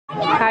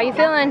you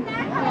feeling?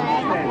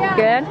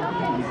 Good?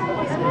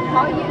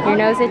 Your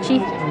nose itchy?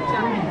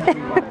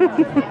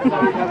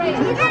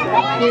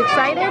 You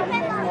excited?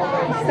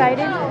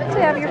 Excited to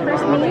have your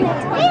first meeting?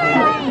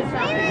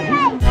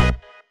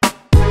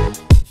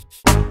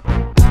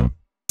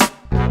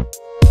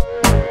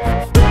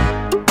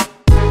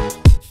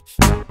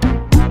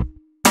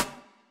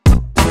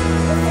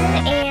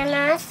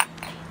 Anna's.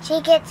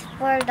 She gets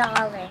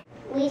 $4.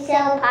 We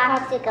sell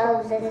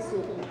popsicles in the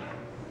city.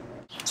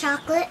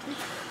 Chocolate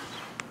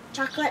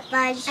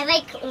fudge. I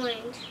like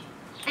orange.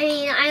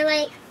 I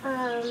like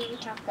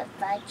chocolate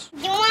fudge.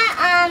 Do you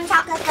want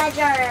chocolate fudge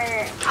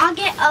or? I'll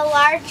get a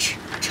large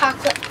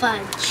chocolate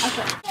fudge.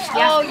 Okay.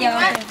 Yeah. Oh, you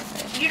want?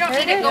 You don't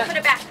need it. Go put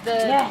it back.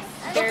 Yes.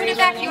 Go put it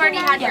back. You already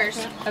had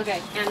yours.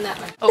 Okay. And that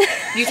one. Oh,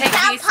 you take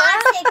these.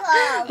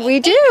 Popsicles. We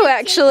do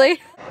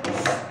actually.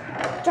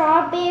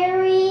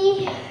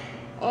 Strawberry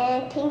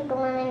and pink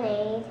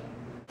lemonade.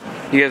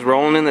 You guys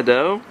rolling in the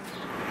dough?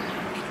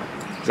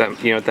 Is that,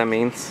 you know what that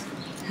means?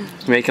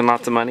 Making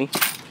lots of money?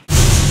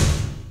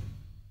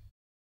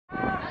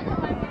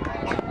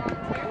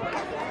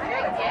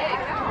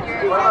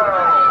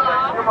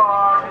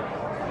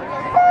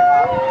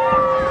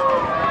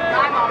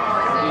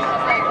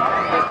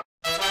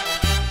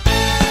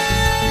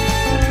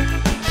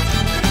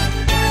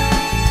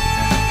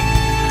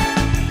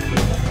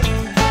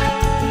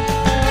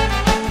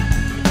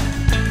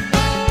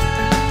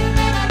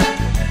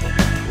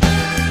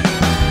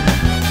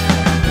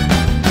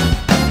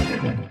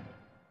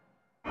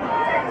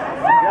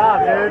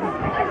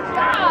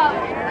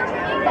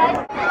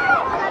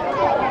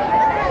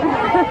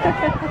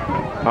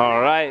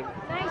 All right,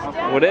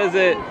 what is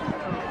it?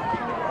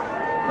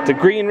 It's a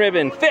green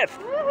ribbon, 5th.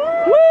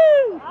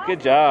 Woo!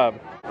 Good job.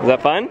 Was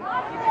that fun?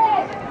 Awesome!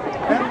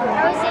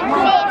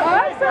 That's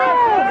perfect!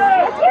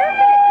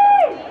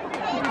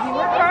 Did you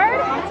work hard?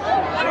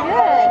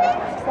 Good.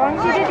 As long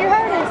as you did your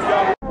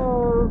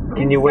hardest.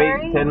 Can you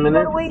wait 10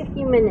 minutes? You gotta wait a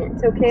few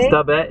minutes, okay?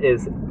 Stubette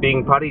is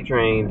being potty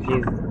trained.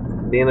 She's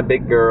being a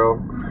big girl.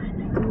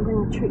 I'm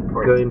gonna treat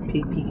for it. Going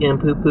pee pee and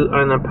poo poo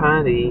on the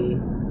potty.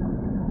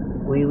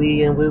 Wee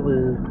wee and woo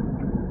woo.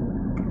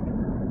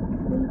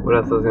 What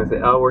else was I gonna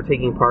say? Oh, we're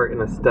taking part in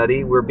a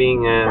study. We're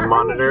being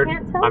monitored. You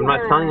can't tell I'm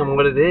not that. telling them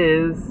what it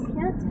is. You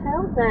can't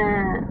tell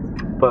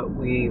that. But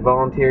we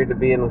volunteered to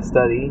be in a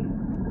study,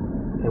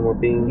 and we're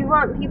being. You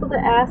want people to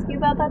ask you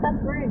about that?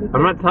 That's rude.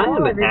 I'm not telling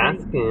them to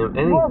ask him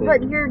anything. Well,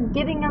 but you're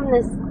giving them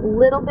this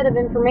little bit of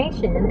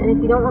information, and if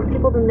you don't want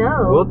people to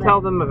know, we'll tell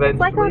them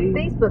eventually. It's like on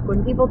Facebook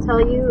when people tell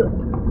you,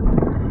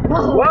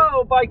 "Whoa,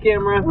 whoa, bye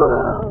camera!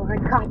 Whoa, I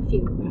caught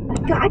you! I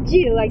got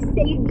you! I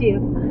saved you!"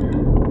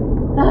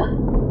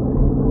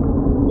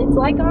 It's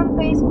like on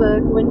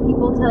Facebook when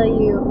people tell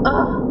you,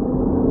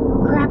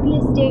 "Oh,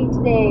 crappiest day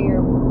today,"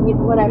 or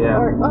whatever, Yeah.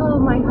 or "Oh,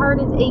 my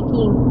heart is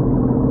aching,"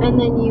 and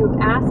then you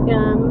ask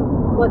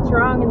them what's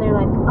wrong, and they're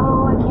like,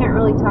 "Oh, I can't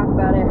really talk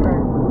about it,"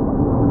 or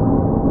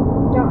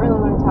 "Don't really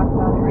want to talk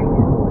about it right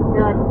now."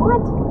 You're like,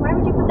 "What? Why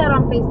would you put that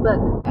on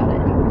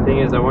Facebook?" Thing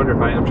is, I wonder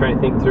if I'm trying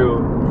to think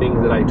through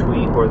things that I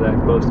tweet or that I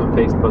post on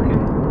Facebook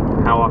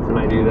and how often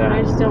I do that.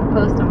 I just don't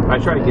post on Facebook. I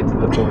try to get to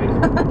the point.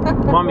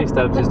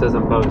 Mommystubz just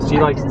doesn't post. She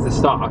likes to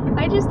stalk.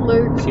 I just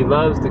lurk. She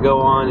loves to go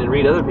on and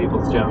read other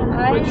people's junk,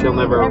 but she'll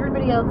read never.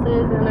 everybody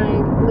else's, and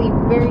I leave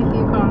very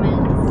few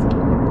comments.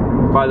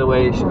 By the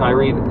way, she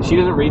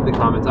doesn't read the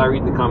comments. I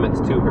read the comments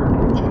to her.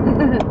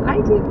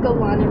 I do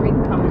go on and read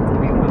the comments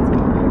every once in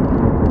a while.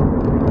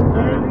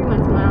 Every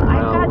once in a while.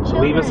 I've got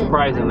children. Leave a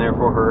surprise in there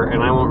for her,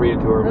 and I won't read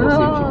it to her. We'll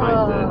see if she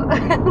finds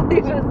it.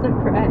 Leave a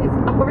surprise.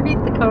 I'll read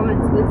the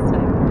comments this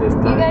time. This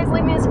time. You guys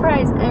leave me a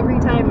surprise every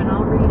time, and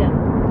I'll read them.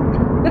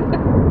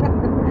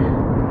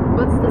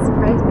 What's the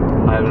surprise?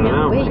 I don't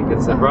know. Wait. Make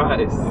it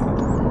surprise.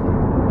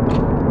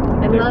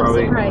 I love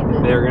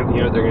surprises. They're gonna,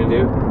 you know what they're gonna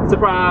do?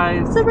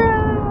 Surprise!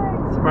 Surprise!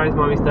 Surprise,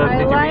 Mommystubz.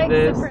 Did you read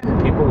this?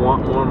 People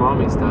want more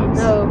Mommystubz.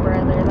 No,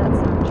 brother, that's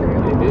not true.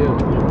 They do.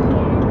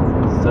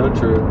 So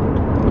true.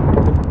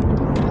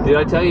 Did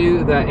I tell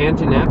you that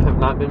Aunt and Jeanette have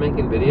not been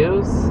making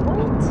videos?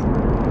 What?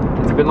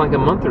 It's been like a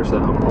month or so.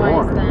 Why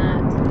is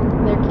that?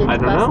 Their kids I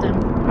don't bust know.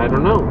 them. I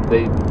don't know.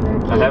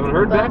 I haven't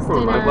heard back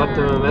from them. I've left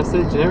them a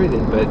message and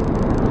everything, but I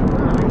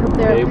hope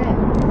they're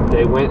okay.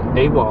 they went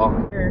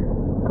AWOL.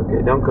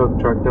 Okay, don't go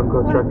truck, don't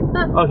go truck.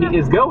 Oh, he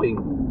is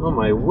going. Oh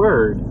my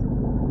word.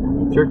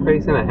 Jerk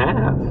face and a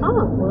half.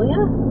 Oh, well,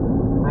 yeah.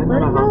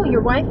 Let him know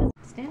your wife is.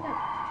 Stand up.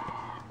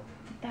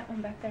 Put that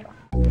one back there.